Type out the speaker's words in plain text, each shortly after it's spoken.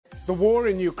The war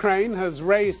in Ukraine has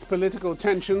raised political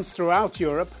tensions throughout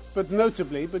Europe, but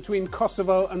notably between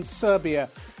Kosovo and Serbia.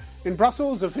 In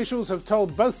Brussels, officials have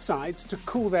told both sides to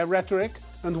cool their rhetoric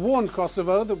and warned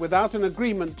Kosovo that without an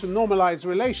agreement to normalise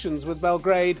relations with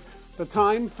Belgrade, the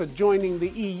time for joining the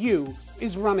EU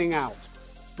is running out.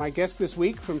 My guest this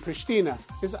week from Pristina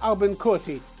is Albin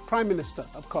Kurti, Prime Minister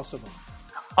of Kosovo.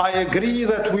 I agree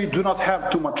that we do not have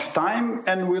too much time,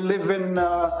 and we live in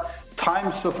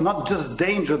times of not just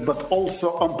danger but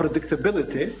also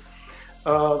unpredictability.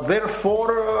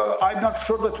 Therefore, I'm not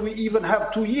sure that we even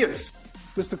have 2 years.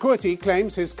 Mr. Kurti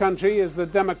claims his country is the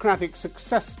democratic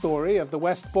success story of the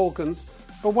West Balkans.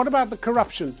 But what about the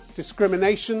corruption,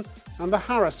 discrimination and the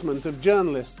harassment of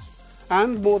journalists?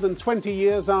 And more than 20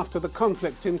 years after the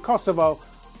conflict in Kosovo,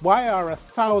 why are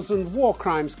 1,000 war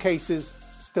crimes cases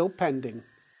still pending?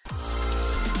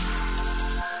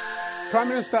 Prime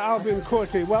Minister Albin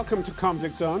Kurti, welcome to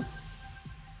Conflict Zone.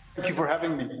 Thank you for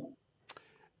having me.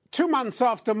 2 months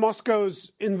after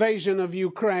Moscow's invasion of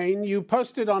Ukraine, you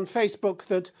posted on Facebook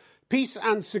that peace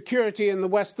and security in the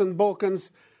Western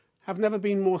Balkans have never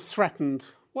been more threatened.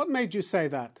 What made you say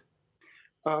that?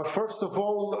 First of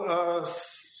all,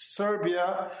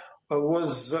 Serbia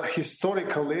was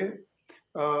historically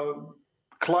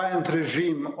client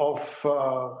regime of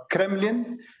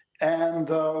Kremlin, and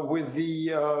with the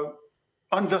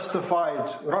unjustified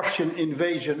Russian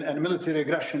invasion and military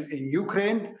aggression in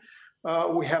Ukraine,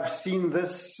 we have seen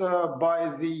this by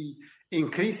the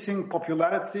increasing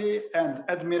popularity and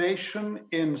admiration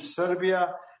in Serbia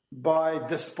by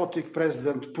despotic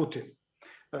President Putin.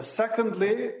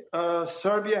 Secondly,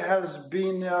 Serbia has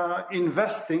been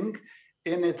investing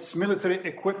in its military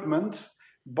equipment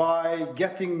by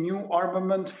getting new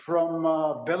armament from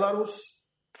Belarus,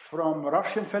 from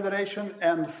Russian Federation,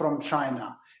 and from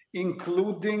China,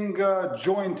 including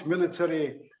joint military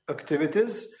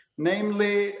activities,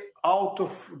 namely out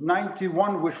of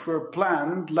 91 which were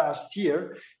planned last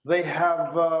year, they have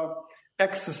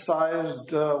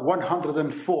exercised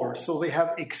 104. So they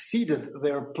have exceeded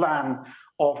their plan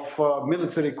of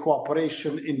military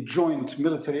cooperation in joint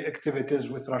military activities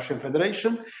with Russian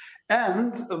Federation.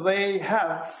 And they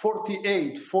have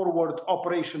 48 forward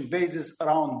operation bases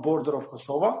around border of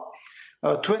Kosovo,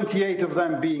 28 of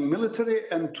them being military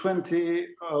and 20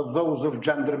 those of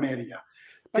gendarmeria.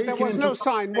 But there was no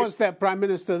sign, was there, Prime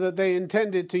Minister, that they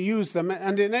intended to use them?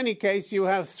 And in any case, you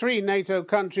have 3 NATO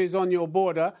countries on your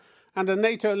border and a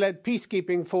NATO-led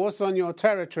peacekeeping force on your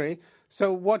territory.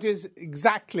 So what is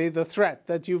exactly the threat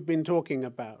that you've been talking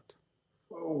about?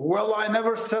 Well, I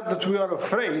never said that we are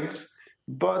afraid,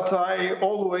 but I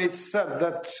always said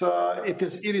that it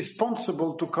is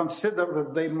irresponsible to consider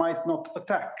that they might not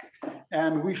attack.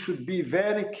 And we should be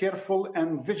very careful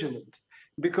and vigilant.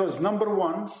 Because, number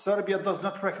one, Serbia does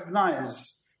not recognize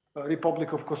the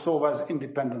Republic of Kosovo as an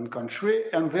independent country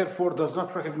and therefore does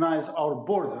not recognize our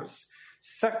borders.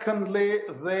 Secondly,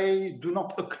 they do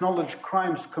not acknowledge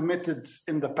crimes committed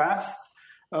in the past,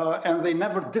 and they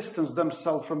never distance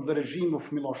themselves from the regime of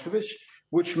Milosevic,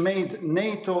 which made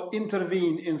NATO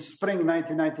intervene in spring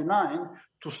 1999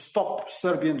 to stop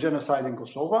Serbian genocide in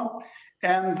Kosovo.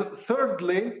 And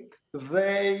thirdly,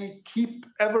 they keep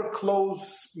ever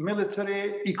close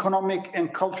military, economic,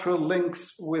 and cultural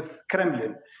links with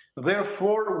Kremlin.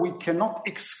 Therefore, we cannot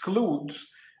exclude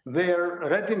their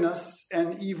readiness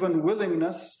and even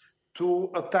willingness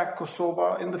to attack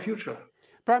Kosovo in the future.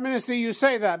 Prime Minister, you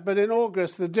say that, but in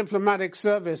August, the diplomatic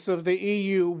service of the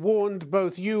EU warned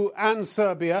both you and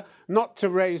Serbia not to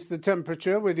raise the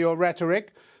temperature with your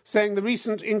rhetoric, saying the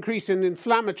recent increase in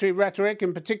inflammatory rhetoric,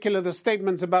 in particular the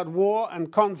statements about war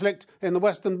and conflict in the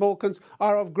Western Balkans,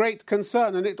 are of great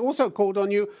concern. And it also called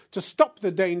on you to stop the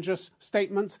dangerous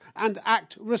statements and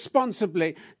act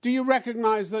responsibly. Do you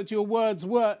recognise that your words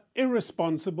were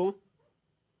irresponsible?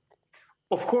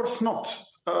 Of course not.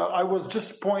 I was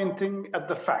just pointing at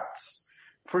the facts.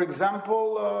 For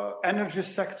example, energy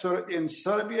sector in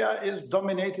Serbia is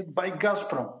dominated by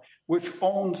Gazprom, which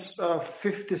owns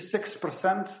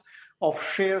 56% of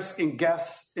shares in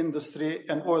gas industry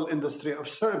and oil industry of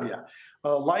Serbia.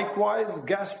 Likewise,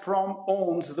 Gazprom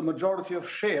owns the majority of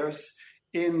shares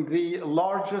in the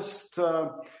largest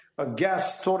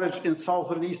gas storage in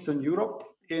southern Eastern Europe,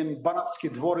 in Banatski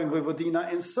Dvor in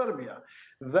Vojvodina in Serbia.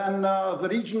 Then the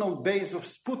regional base of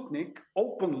Sputnik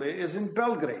openly is in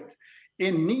Belgrade.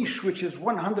 In Niš, which is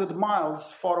 100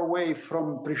 miles far away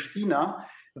from Pristina,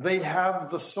 they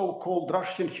have the so-called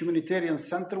Russian humanitarian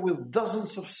center with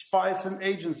dozens of spies and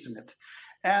agents in it.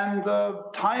 And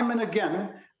time and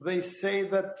again, they say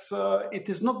that it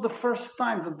is not the first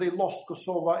time that they lost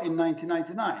Kosovo in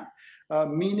 1999,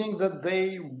 meaning that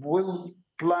they will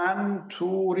plan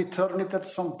to return it at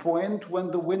some point when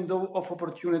the window of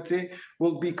opportunity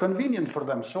will be convenient for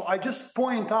them. So I just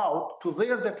point out to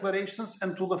their declarations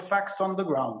and to the facts on the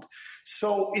ground.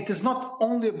 So it is not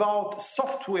only about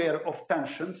software of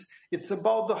tensions, it's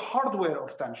about the hardware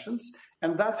of tensions.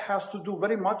 And that has to do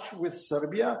very much with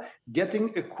Serbia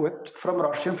getting equipped from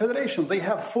Russian Federation. They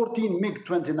have 14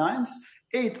 MiG-29s,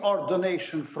 8 are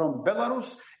donation from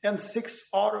Belarus, and 6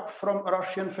 are from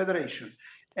Russian Federation.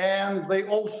 And they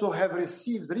also have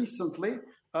received recently,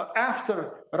 after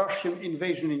Russian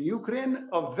invasion in Ukraine,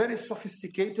 a very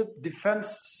sophisticated defense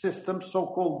system,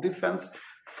 so-called defense,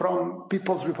 from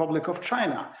People's Republic of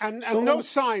China. And no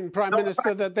sign, Prime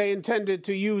Minister, that they intended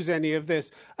to use any of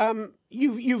this.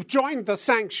 You've joined the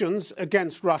sanctions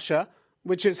against Russia,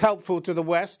 which is helpful to the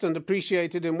West and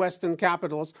appreciated in Western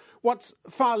capitals. What's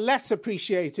far less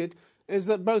appreciated is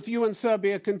that both you and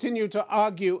Serbia continue to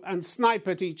argue and snipe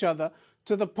at each other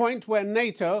to the point where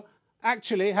NATO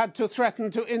actually had to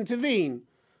threaten to intervene.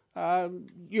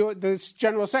 This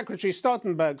General Secretary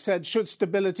Stoltenberg said, should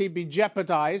stability be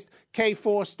jeopardized,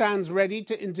 KFOR stands ready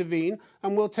to intervene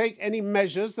and will take any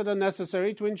measures that are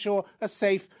necessary to ensure a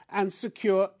safe and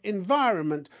secure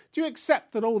environment. Do you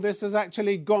accept that all this has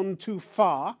actually gone too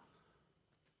far?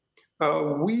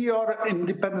 We are an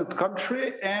independent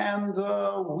country and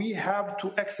we have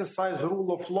to exercise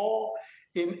rule of law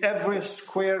in every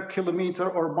square kilometer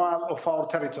or mile of our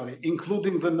territory,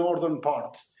 including the northern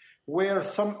part, where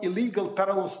some illegal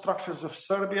parallel structures of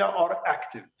Serbia are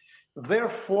active.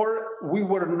 Therefore, we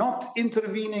were not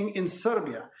intervening in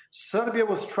Serbia. Serbia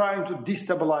was trying to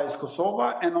destabilize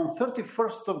Kosovo, and on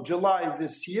 31st of July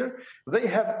this year, they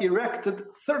have erected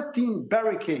 13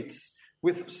 barricades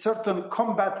with certain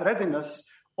combat readiness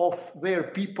of their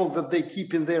people that they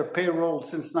keep in their payroll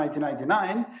since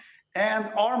 1999, and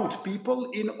armed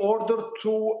people in order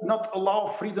to not allow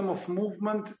freedom of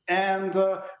movement and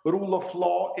rule of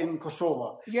law in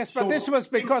Kosovo. Yes, but this was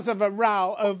because of a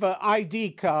row over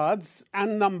ID cards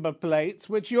and number plates,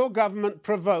 which your government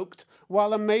provoked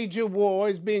while a major war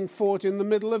is being fought in the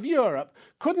middle of Europe.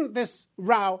 Couldn't this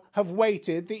row have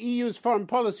waited? The EU's foreign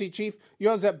policy chief,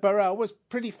 Josep Borrell, was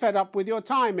pretty fed up with your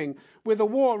timing. With the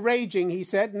war raging, he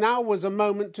said, now was a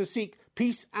moment to seek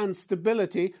peace and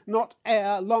stability, not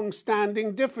air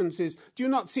long-standing differences. Do you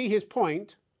not see his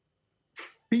point?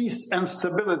 Peace and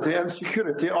stability and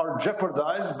security are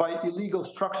jeopardized by illegal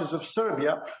structures of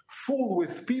Serbia, full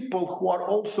with people who are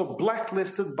also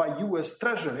blacklisted by US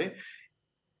Treasury,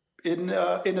 in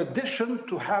addition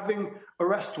to having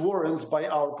arrest warrants by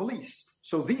our police.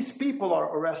 So these people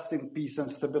are arresting peace and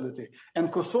stability.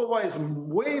 And Kosovo is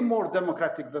way more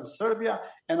democratic than Serbia,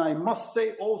 and I must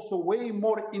say also way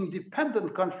more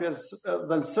independent country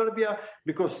than Serbia,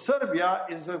 because Serbia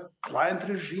is a client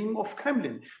regime of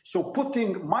Kremlin. So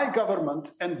putting my government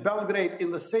and Belgrade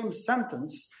in the same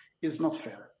sentence is not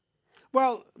fair.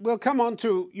 Well, we'll come on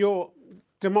to your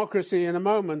democracy in a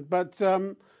moment, but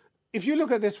if you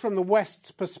look at this from the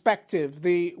West's perspective,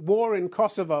 the war in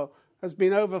Kosovo has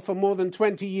been over for more than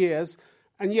 20 years,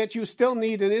 and yet you still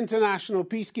need an international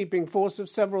peacekeeping force of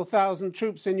several thousand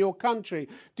troops in your country.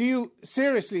 Do you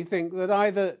seriously think that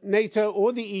either NATO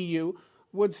or the EU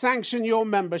would sanction your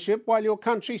membership while your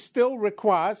country still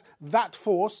requires that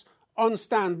force on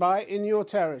standby in your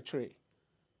territory?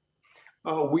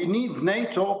 We need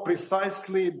NATO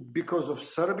precisely because of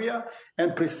Serbia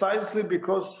and precisely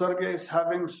because Serbia is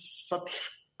having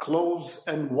such close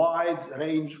and wide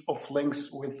range of links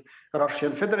with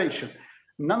Russian Federation.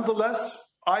 Nonetheless,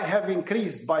 I have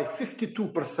increased by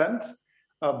 52%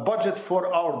 budget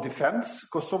for our defense,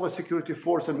 Kosovo Security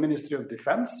Force and Ministry of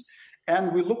Defense,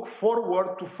 and we look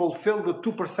forward to fulfill the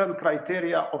 2%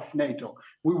 criteria of NATO.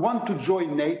 We want to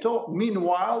join NATO.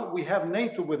 Meanwhile, we have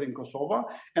NATO within Kosovo,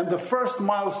 and the first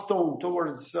milestone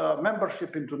towards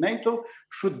membership into NATO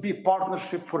should be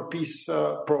Partnership for Peace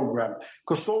program.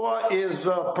 Kosovo is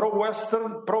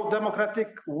pro-Western,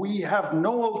 pro-democratic. We have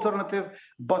no alternative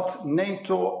but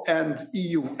NATO and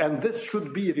EU, and this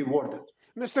should be rewarded.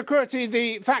 Mr. Kurti,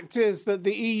 the fact is that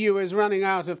the EU is running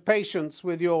out of patience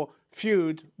with your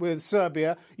feud with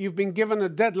Serbia. You've been given a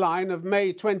deadline of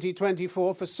May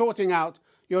 2024 for sorting out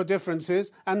your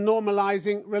differences and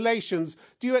normalising relations.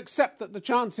 Do you accept that the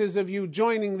chances of you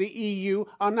joining the EU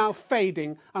are now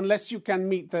fading unless you can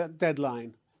meet the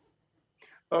deadline?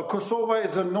 Kosovo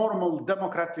is a normal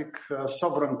democratic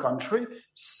sovereign country.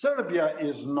 Serbia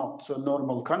is not a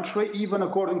normal country. Even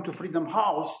according to Freedom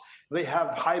House, they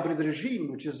have hybrid regime,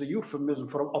 which is a euphemism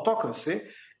for autocracy.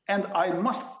 And I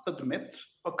must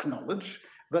acknowledge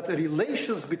that the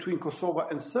relations between Kosovo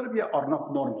and Serbia are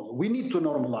not normal. We need to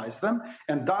normalize them,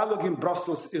 and dialogue in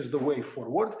Brussels is the way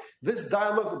forward. This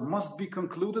dialogue must be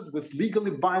concluded with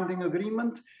legally binding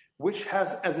agreement, which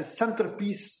has as its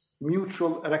centerpiece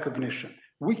mutual recognition.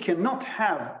 We cannot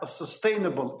have a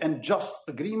sustainable and just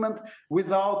agreement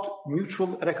without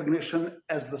mutual recognition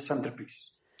as the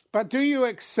centerpiece. But do you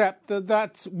accept that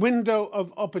that window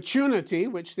of opportunity,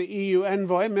 which the EU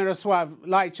envoy Miroslav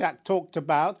Lajčák talked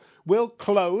about, will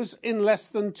close in less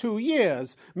than 2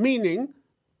 years, meaning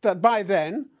that by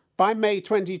then, by May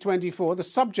 2024, the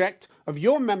subject of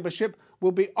your membership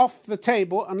will be off the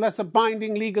table unless a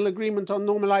binding legal agreement on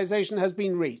normalization has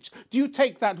been reached? Do you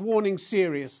take that warning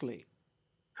seriously?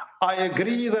 I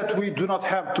agree that we do not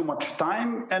have too much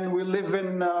time, and we live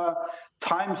in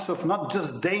times of not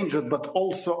just danger, but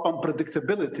also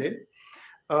unpredictability.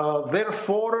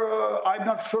 Therefore, I'm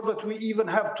not sure that we even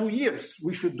have 2 years.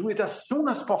 We should do it as soon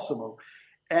as possible.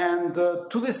 And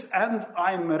to this end,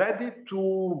 I'm ready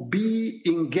to be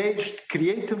engaged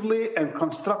creatively and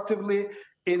constructively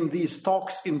in these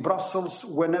talks in Brussels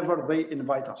whenever they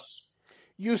invite us.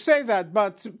 You say that,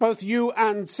 but both you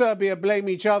and Serbia blame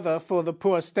each other for the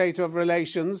poor state of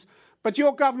relations. But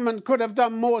your government could have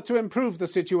done more to improve the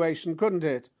situation, couldn't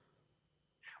it?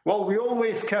 Well, we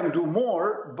always can do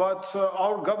more, but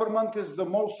our government is the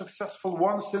most successful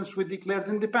one since we declared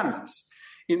independence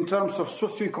in terms of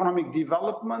socioeconomic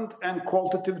development and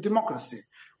qualitative democracy.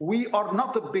 We are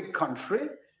not a big country,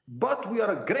 but we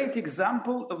are a great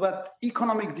example that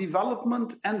economic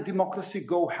development and democracy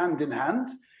go hand in hand,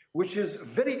 which is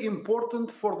very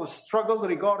important for the struggle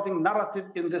regarding narrative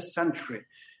in this century.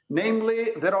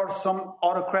 Namely, there are some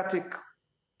autocratic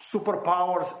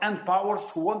superpowers and powers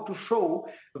who want to show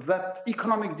that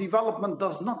economic development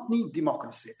does not need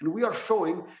democracy. And we are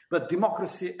showing that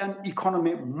democracy and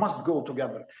economy must go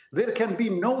together. There can be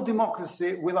no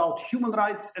democracy without human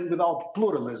rights and without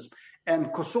pluralism.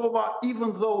 And Kosovo,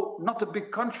 even though not a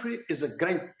big country, is a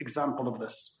great example of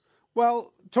this.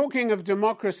 Well, talking of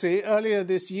democracy, earlier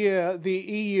this year, the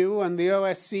EU and the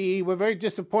OSCE were very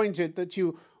disappointed that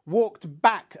you walked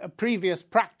back a previous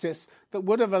practice that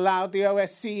would have allowed the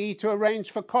OSCE to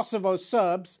arrange for Kosovo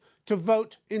Serbs to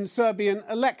vote in Serbian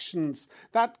elections.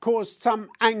 That caused some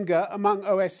anger among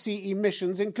OSCE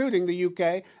missions, including the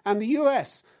UK and the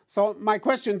US. So my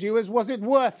question to you is, was it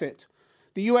worth it?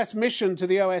 The US mission to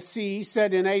the OSCE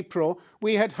said in April,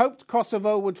 we had hoped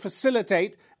Kosovo would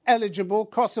facilitate eligible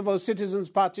Kosovo citizens'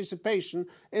 participation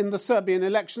in the Serbian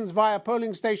elections via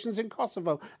polling stations in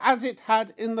Kosovo, as it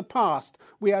had in the past.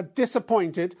 We are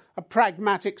disappointed a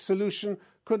pragmatic solution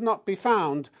could not be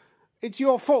found. It's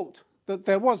your fault that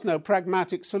there was no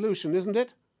pragmatic solution, isn't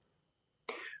it?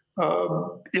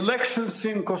 Elections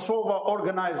in Kosovo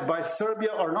organized by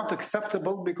Serbia are not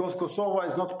acceptable because Kosovo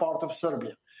is not part of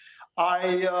Serbia.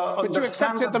 But you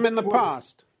accepted them in the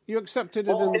past. You accepted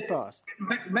it in the past.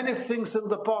 Many things in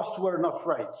the past were not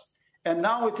right. And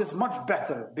now it is much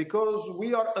better because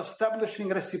we are establishing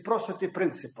reciprocity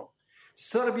principle.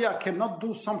 Serbia cannot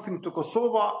do something to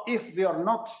Kosovo if they are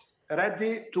not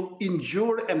ready to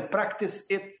endure and practice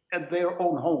it at their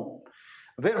own home.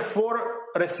 Therefore,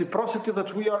 reciprocity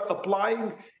that we are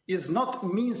applying is not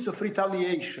means of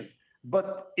retaliation,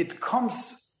 but it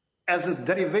comes as a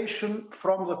derivation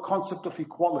from the concept of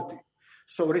equality.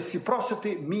 So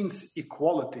reciprocity means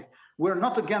equality. We're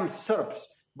not against Serbs,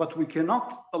 but we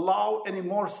cannot allow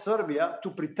anymore Serbia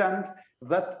to pretend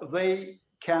that they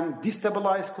can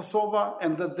destabilize Kosovo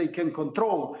and that they can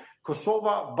control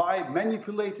Kosovo by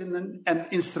manipulating and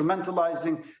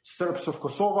instrumentalizing Serbs of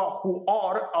Kosovo who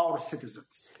are our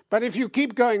citizens. But if you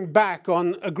keep going back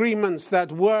on agreements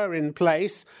that were in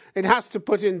place, it has to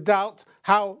put in doubt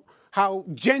how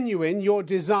genuine your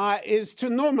desire is to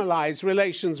normalize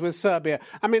relations with Serbia.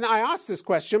 I mean, I ask this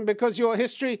question because your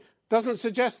history doesn't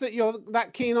suggest that you're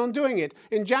that keen on doing it.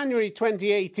 In January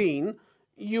 2018,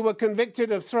 you were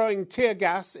convicted of throwing tear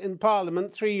gas in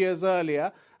Parliament 3 years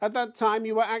earlier. At that time,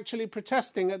 you were actually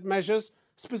protesting at measures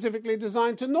specifically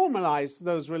designed to normalize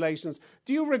those relations.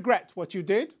 Do you regret what you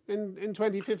did in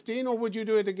 2015, or would you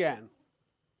do it again?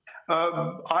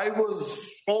 I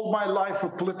was all my life a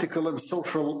political and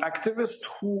social activist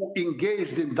who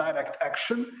engaged in direct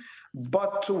action.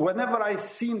 But whenever I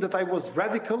seen that I was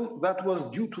radical, that was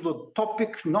due to the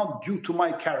topic, not due to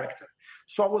my character.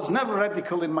 So I was never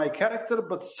radical in my character,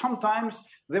 but sometimes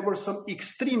there were some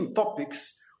extreme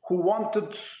topics who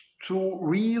wanted to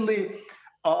really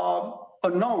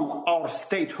annul our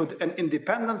statehood and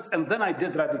independence, and then I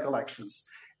did radical actions.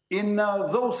 In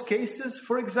those cases,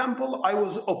 for example, I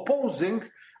was opposing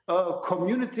a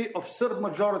community of Serb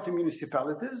majority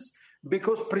municipalities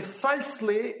because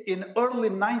precisely in early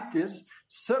 90s,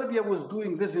 Serbia was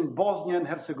doing this in Bosnia and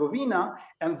Herzegovina,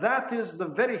 and that is the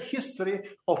very history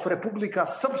of Republika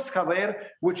Srpska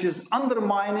there, which is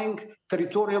undermining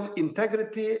territorial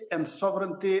integrity and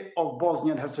sovereignty of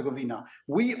Bosnia and Herzegovina.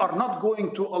 We are not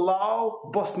going to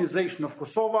allow Bosnization of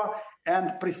Kosovo,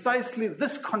 and precisely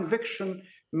this conviction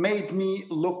made me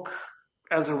look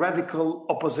as a radical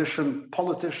opposition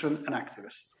politician and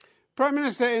activist. Prime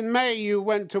Minister, in May you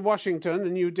went to Washington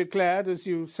and you declared, as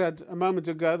you said a moment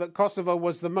ago, that Kosovo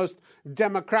was the most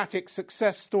democratic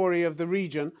success story of the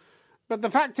region. But the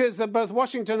fact is that both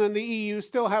Washington and the EU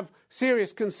still have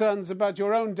serious concerns about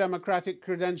your own democratic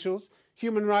credentials,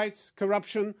 human rights,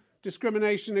 corruption,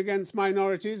 discrimination against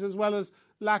minorities, as well as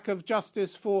lack of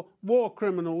justice for war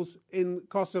criminals in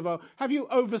Kosovo. Have you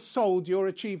oversold your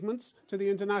achievements to the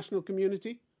international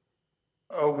community?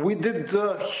 We did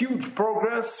huge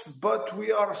progress, but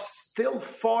we are still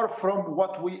far from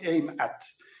what we aim at.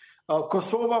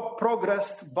 Kosovo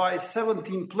progressed by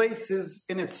 17 places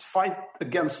in its fight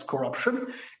against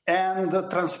corruption, and the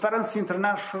Transparency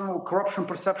International Corruption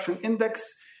Perception Index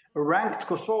ranked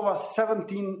Kosovo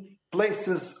 17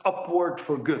 places upward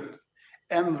for good.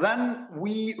 And then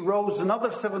we rose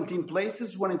another 17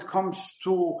 places when it comes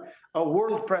to a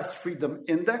World Press Freedom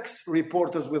Index,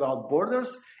 Reporters Without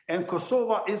Borders, and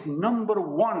Kosovo is number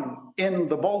 1 in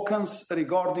the Balkans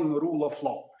regarding rule of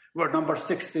law. We're number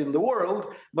 60 in the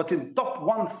world, but in top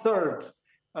 1/3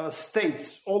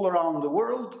 states all around the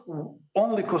world,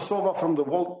 only Kosovo from the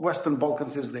Western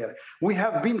Balkans is there. We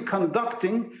have been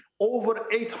conducting over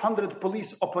 800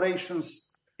 police operations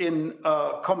in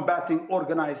combating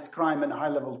organized crime and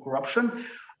high-level corruption.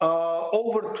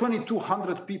 Over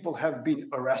 2,200 people have been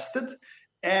arrested,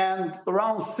 and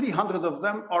around 300 of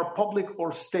them are public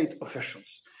or state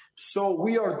officials. So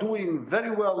we are doing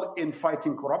very well in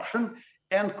fighting corruption.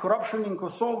 And corruption in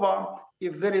Kosovo,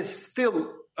 if there is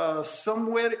still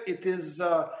somewhere, it is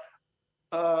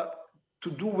to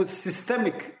do with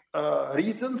systemic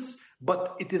reasons,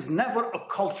 but it is never a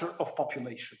culture of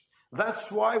population.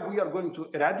 That's why we are going to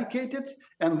eradicate it,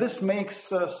 and this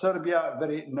makes Serbia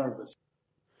very nervous.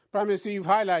 Prime Minister, you've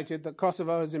highlighted that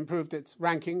Kosovo has improved its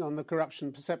ranking on the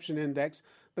Corruption Perception Index,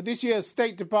 but this year's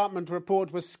State Department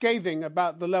report was scathing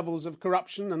about the levels of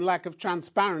corruption and lack of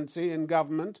transparency in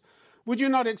government. Would you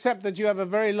not accept that you have a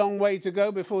very long way to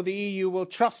go before the EU will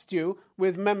trust you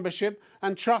with membership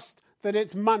and trust that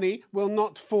its money will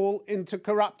not fall into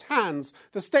corrupt hands?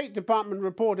 The State Department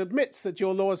report admits that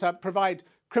your laws provide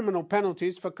criminal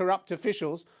penalties for corrupt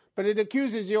officials, but it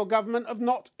accuses your government of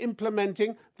not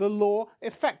implementing the law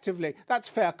effectively. That's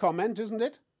fair comment, isn't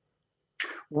it?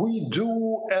 We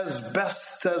do as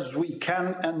best as we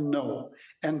can and know.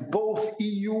 And both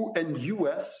EU and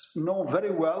US know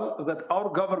very well that our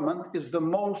government is the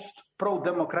most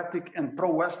pro-democratic and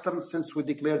pro-Western since we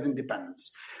declared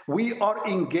independence. We are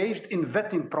engaged in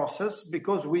vetting process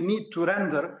because we need to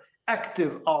render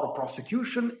active our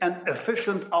prosecution and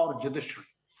efficient our judiciary.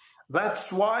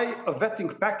 That's why a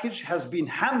vetting package has been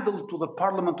handled to the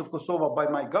Parliament of Kosovo by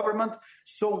my government,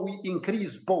 so we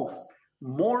increase both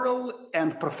moral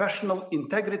and professional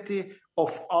integrity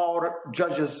of our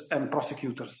judges and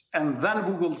prosecutors. And then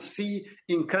we will see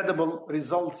incredible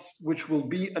results, which will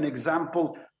be an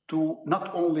example to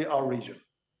not only our region.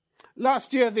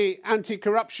 Last year, the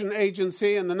Anti-Corruption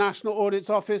Agency and the National Audit's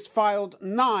Office filed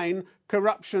 9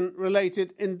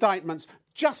 corruption-related indictments.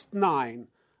 Just 9.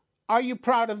 Are you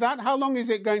proud of that? How long is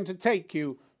it going to take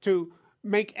you to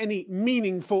make any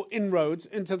meaningful inroads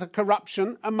into the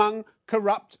corruption among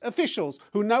corrupt officials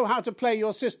who know how to play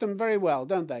your system very well,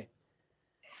 don't they?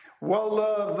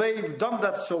 Well, they've done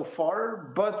that so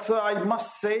far, but I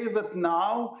must say that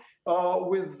now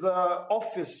with the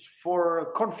Office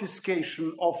for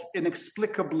Confiscation of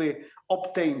Inexplicably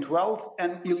Obtained Wealth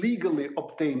and Illegally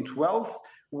Obtained Wealth,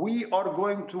 we are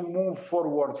going to move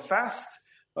forward fast.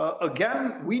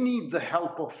 Again, we need the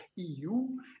help of EU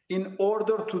in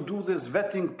order to do this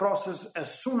vetting process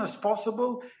as soon as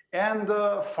possible, and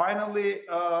finally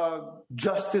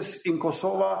justice in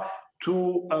Kosovo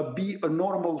to be a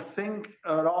normal thing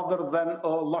rather than a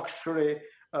luxury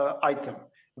item.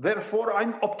 Therefore,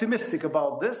 I'm optimistic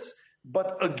about this.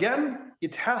 But again,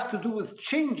 it has to do with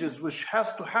changes which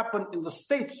has to happen in the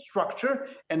state structure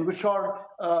and which are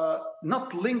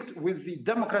not linked with the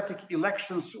democratic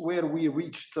elections where we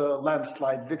reached a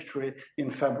landslide victory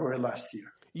in February last year.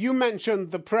 You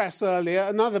mentioned the press earlier.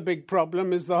 Another big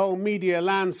problem is the whole media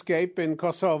landscape in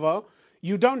Kosovo.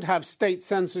 You don't have state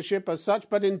censorship as such,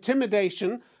 but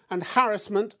intimidation and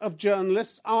harassment of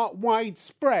journalists are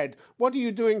widespread. What are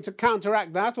you doing to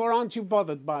counteract that, or aren't you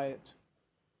bothered by it?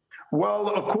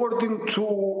 Well, according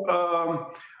to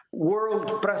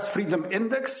World Press Freedom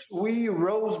Index, we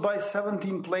rose by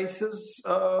 17 places,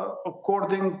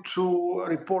 according to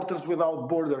Reporters Without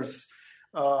Borders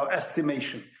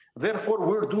estimation. Therefore,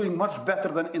 we're doing much better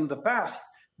than in the past.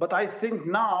 But I think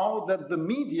now that the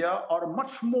media are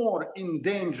much more in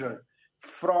danger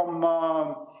from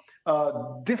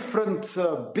different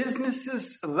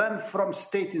businesses than from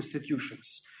state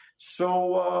institutions.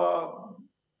 So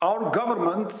our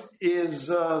government is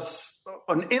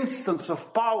an instance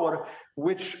of power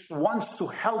which wants to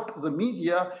help the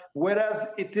media,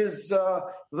 whereas it is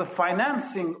the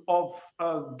financing of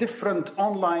different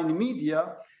online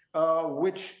media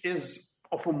which is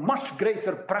of a much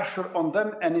greater pressure on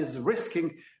them and is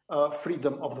risking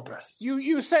freedom of the press.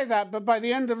 You say that, but by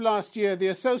the end of last year, the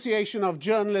Association of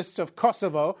Journalists of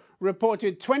Kosovo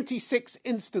reported 26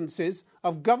 instances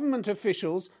of government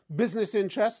officials, business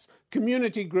interests,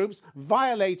 community groups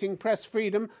violating press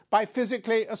freedom by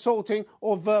physically assaulting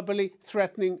or verbally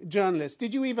threatening journalists.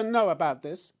 Did you even know about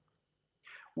this?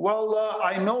 Well,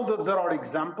 I know that there are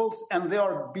examples and they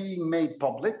are being made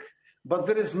public. But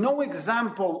there is no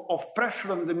example of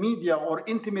pressure on the media or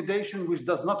intimidation which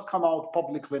does not come out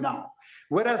publicly now.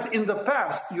 Whereas in the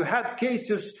past, you had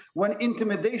cases when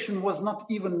intimidation was not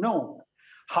even known.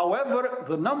 However,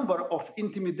 the number of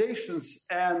intimidations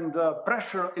and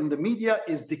pressure in the media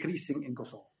is decreasing in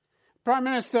Kosovo. Prime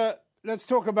Minister, let's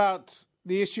talk about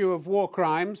the issue of war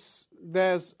crimes.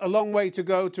 There's a long way to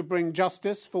go to bring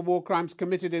justice for war crimes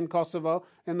committed in Kosovo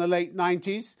in the late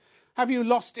 90s. Have you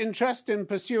lost interest in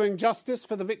pursuing justice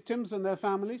for the victims and their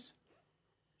families?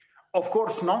 Of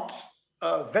course not.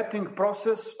 Vetting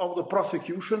process of the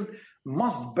prosecution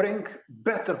must bring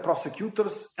better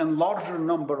prosecutors and larger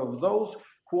number of those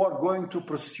who are going to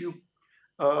pursue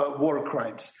war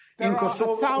crimes. There are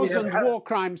 1,000 war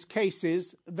crimes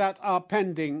cases that are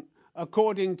pending,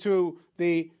 according to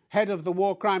the head of the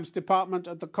War Crimes Department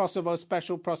at the Kosovo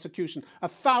Special Prosecution.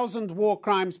 1,000 war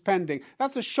crimes pending.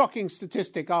 That's a shocking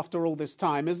statistic after all this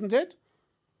time, isn't it?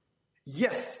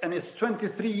 Yes, and it's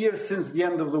 23 years since the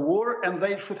end of the war, and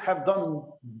they should have done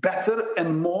better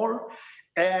and more.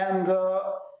 And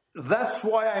that's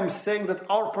why I'm saying that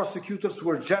our prosecutors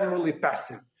were generally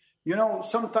passive. You know,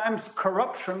 sometimes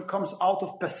corruption comes out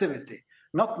of passivity,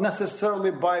 not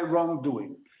necessarily by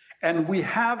wrongdoing. And we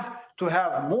have to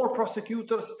have more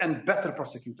prosecutors and better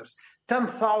prosecutors.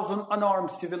 10,000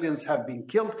 unarmed civilians have been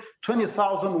killed,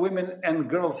 20,000 women and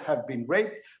girls have been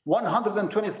raped,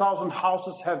 120,000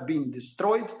 houses have been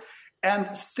destroyed,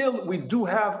 and still we do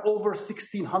have over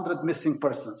 1,600 missing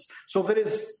persons. So there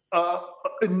is an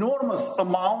enormous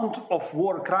amount of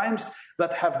war crimes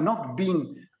that have not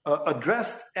been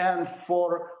addressed, and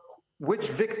for which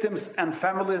victims and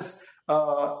families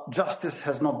justice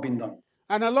has not been done.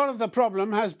 And a lot of the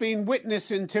problem has been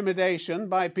witness intimidation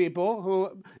by people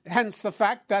who, hence the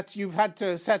fact that you've had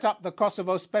to set up the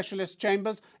Kosovo specialist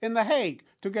chambers in The Hague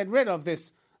to get rid of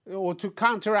this or to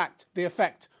counteract the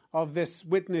effect of this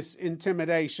witness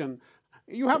intimidation.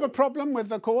 You have a problem with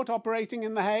the court operating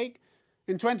in The Hague?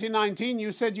 In 2019,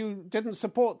 you said you didn't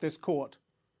support this court.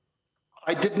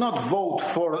 I did not vote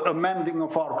for amending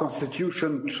of our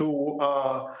constitution to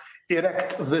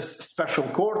erect this special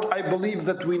court. I believe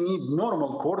that we need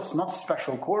normal courts, not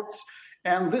special courts.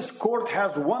 And this court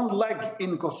has one leg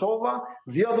in Kosovo,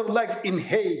 the other leg in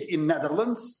Hague in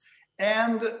Netherlands,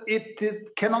 and it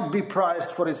cannot be prized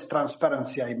for its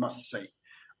transparency, I must say.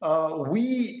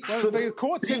 The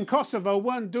courts in Kosovo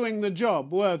weren't doing the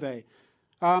job, were they?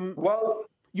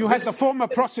 You had the former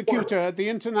prosecutor at the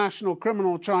International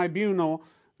Criminal Tribunal,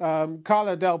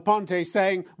 Carla Del Ponte,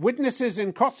 saying witnesses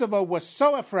in Kosovo were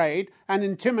so afraid and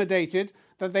intimidated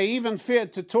that they even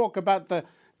feared to talk about the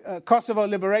Kosovo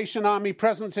Liberation Army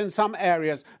presence in some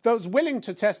areas. Those willing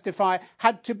to testify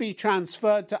had to be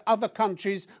transferred to other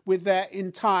countries with their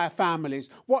entire families.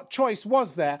 What choice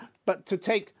was there but to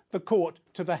take the court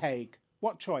to The Hague?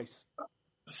 What choice?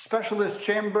 Specialist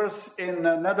chambers in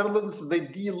Netherlands, they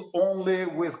deal only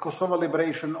with Kosovo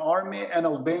Liberation Army and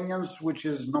Albanians, which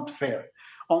is not fair.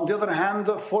 On the other hand,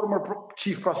 the former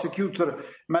chief prosecutor,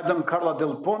 Madam Carla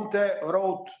Del Ponte,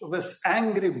 wrote this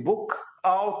angry book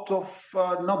out of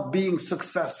not being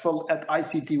successful at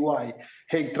ICTY,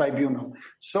 Hague Tribunal.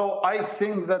 So I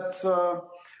think that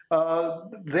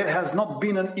there has not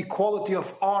been an equality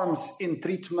of arms in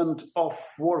treatment of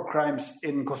war crimes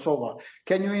in Kosovo.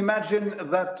 Can you imagine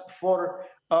that for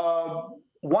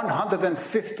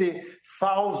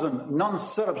 150,000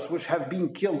 non-Serbs which have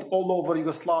been killed all over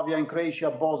Yugoslavia and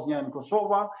Croatia, Bosnia and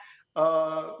Kosovo,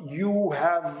 you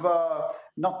have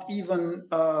not even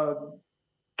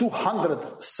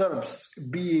 200 Serbs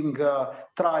being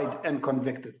tried and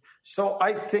convicted. So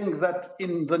I think that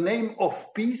in the name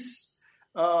of peace,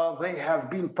 they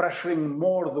have been pressuring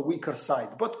more the weaker side.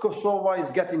 But Kosovo is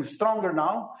getting stronger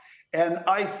now. And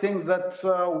I think that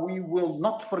we will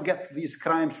not forget these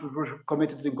crimes which were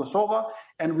committed in Kosovo.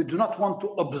 And we do not want to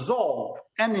absolve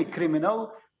any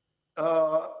criminal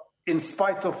in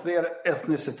spite of their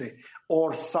ethnicity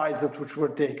or sides that which were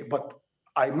taken. But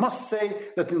I must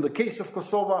say that in the case of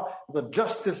Kosovo, the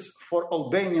justice for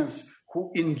Albanians who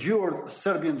endured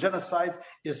Serbian genocide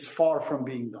is far from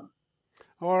being done.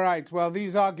 All right. Well,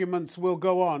 these arguments will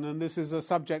go on, and this is a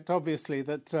subject, obviously,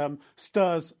 that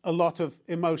stirs a lot of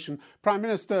emotion. Prime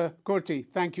Minister Kurti,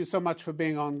 thank you so much for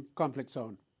being on Conflict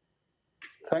Zone.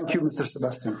 Thank you, Mr.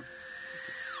 Sebastian.